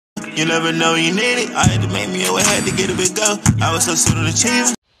You never know you need it. I had to make me away, had to get a big go. I was so soon to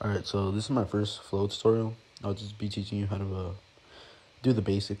achieve. Alright, so this is my first flow tutorial. I'll just be teaching you how to do the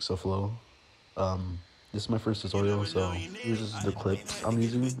basics of flow. This is my first tutorial, so here's just the clips I'm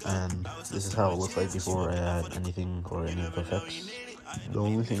using, and this is how it looks like before I add anything or any of the effects. The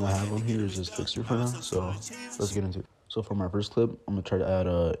only thing I have on here is just Fixer for now, so let's get into it. So for my first clip, I'm going to try to add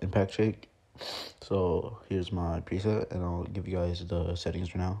a impact shake. So here's my preset, and I'll give you guys the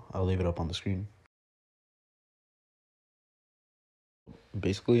settings right now. I'll leave it up on the screen.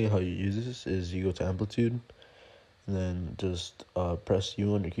 Basically, how you use this is you go to amplitude, and then just press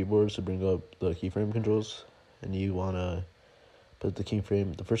U on your keyboard to bring up the keyframe controls, and you want to put the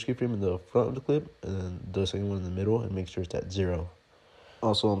first keyframe in the front of the clip, and then the second one in the middle, and make sure it's at 0.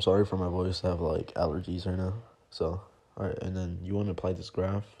 Also, I'm sorry for my voice. I have like allergies right now. So, alright, and then you want to apply this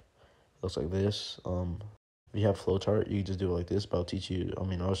graph. It looks like this. If you have flowchart, you can just do it like this, but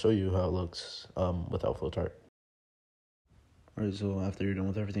I'll show you how it looks without flowchart. Alright, so after you're done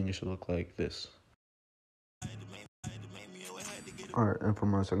with everything, it should look like this. Alright, and for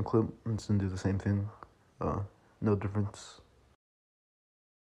my second clip, I'm just gonna do the same thing. No difference.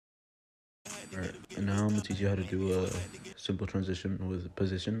 Alright, and now I'm gonna teach you how to do a simple transition with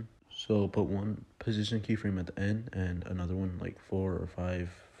position. So put one position keyframe at the end and another one like 4 or 5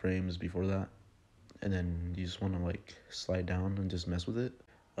 frames before that. And then you just want to like slide down and just mess with it.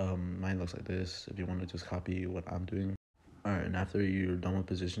 Mine looks like this if you want to just copy what I'm doing. Alright, and after you're done with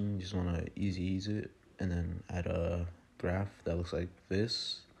position, you just want to ease it, and then add a graph that looks like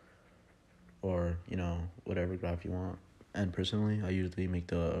this, or whatever graph you want. And personally, I usually make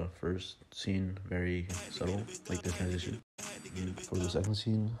the first scene very subtle, like the transition. And for the second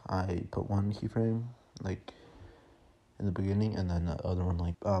scene, I put one keyframe like in the beginning, and then the other one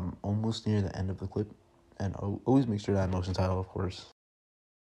like almost near the end of the clip. And always make sure to add motion title, of course.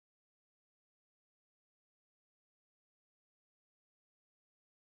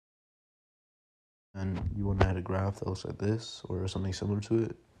 And you want to add a graph that looks like this or something similar to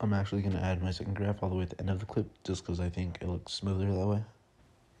it. I'm actually going to add my second graph all the way at the end of the clip just because I think it looks smoother that way.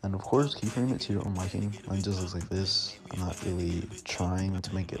 And of course, keyframe it to your own liking. Mine just looks like this. I'm not really trying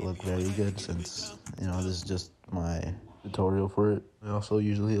to make it look very good since, this is just my tutorial for it. I also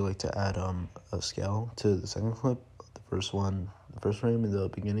usually like to add a scale to the second clip. The first frame in the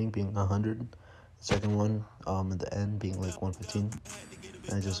beginning being 100. The second one at the end being like 115.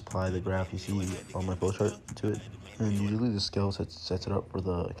 And I just apply the graph you see on my flowchart to it. And usually the scale sets it up for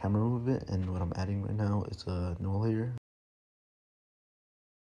the camera movement, and what I'm adding right now is a null layer.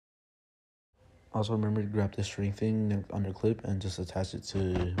 Also remember to grab the string thing under clip and just attach it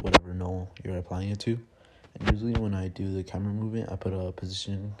to whatever null you're applying it to. And usually when I do the camera movement, I put a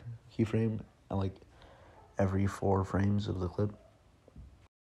position keyframe at like every 4 frames of the clip.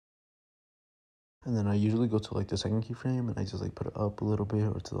 And then I usually go to like the second keyframe and I just like put it up a little bit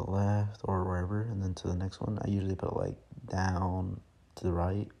or to the left or wherever. And then to the next one, I usually put it like down to the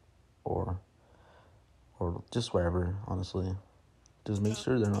right or just wherever, honestly. Just make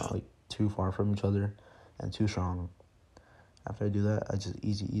sure they're not like too far from each other and too strong. After I do that, I just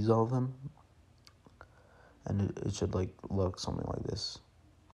ease all of them. And it should like look something like this.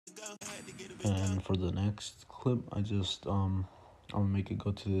 And for the next clip, I just I'm gonna make it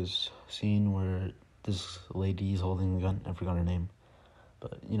go to this scene where this lady is holding a gun. I forgot her name,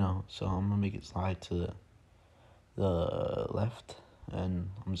 but so I'm gonna make it slide to the left, and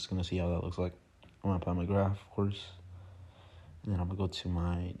I'm just gonna see how that looks like. I'm gonna apply my graph, of course, and then I'm gonna go to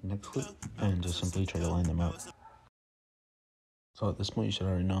my next clip and just simply try to line them up. So at this point, you should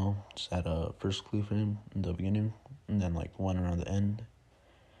already know. Just add a first keyframe in the beginning, and then like one around the end.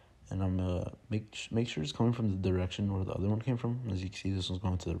 And I'm gonna make sure it's coming from the direction where the other one came from. As you can see, this one's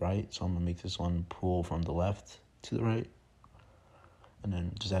going to the right, so I'm gonna make this one pull from the left to the right. And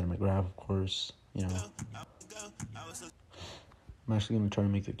then just add my graph, of course. I'm actually gonna try to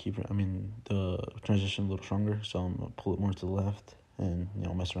make the the transition a little stronger, so I'm gonna pull it more to the left and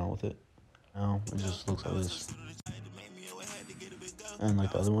mess around with it. Now it just looks like this. And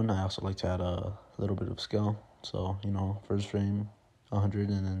like the other one, I also like to add a little bit of scale. So first frame 100,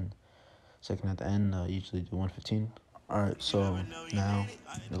 and then second at the end, I usually do 115. Alright, so now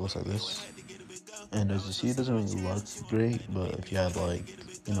it looks like this. And as you see, it doesn't really look great, but if you have like,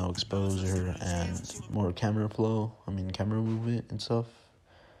 exposure and more camera movement and stuff,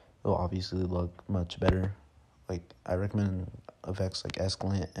 it'll obviously look much better. Like, I recommend effects like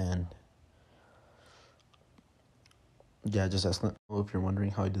Escalate and just Escalate. Well, if you're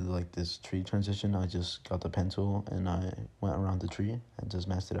wondering how I did like this tree transition, I just got the pen tool and I went around the tree and just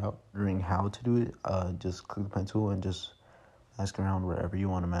masked it out. Wondering how to do it, just click the pen tool and just mask around wherever you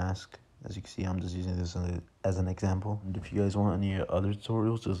want to mask. As you can see, I'm just using this as an example. And if you guys want any other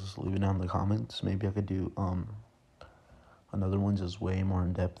tutorials, just leave it down in the comments. Maybe I could do another one just way more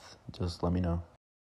in depth. Just let me know.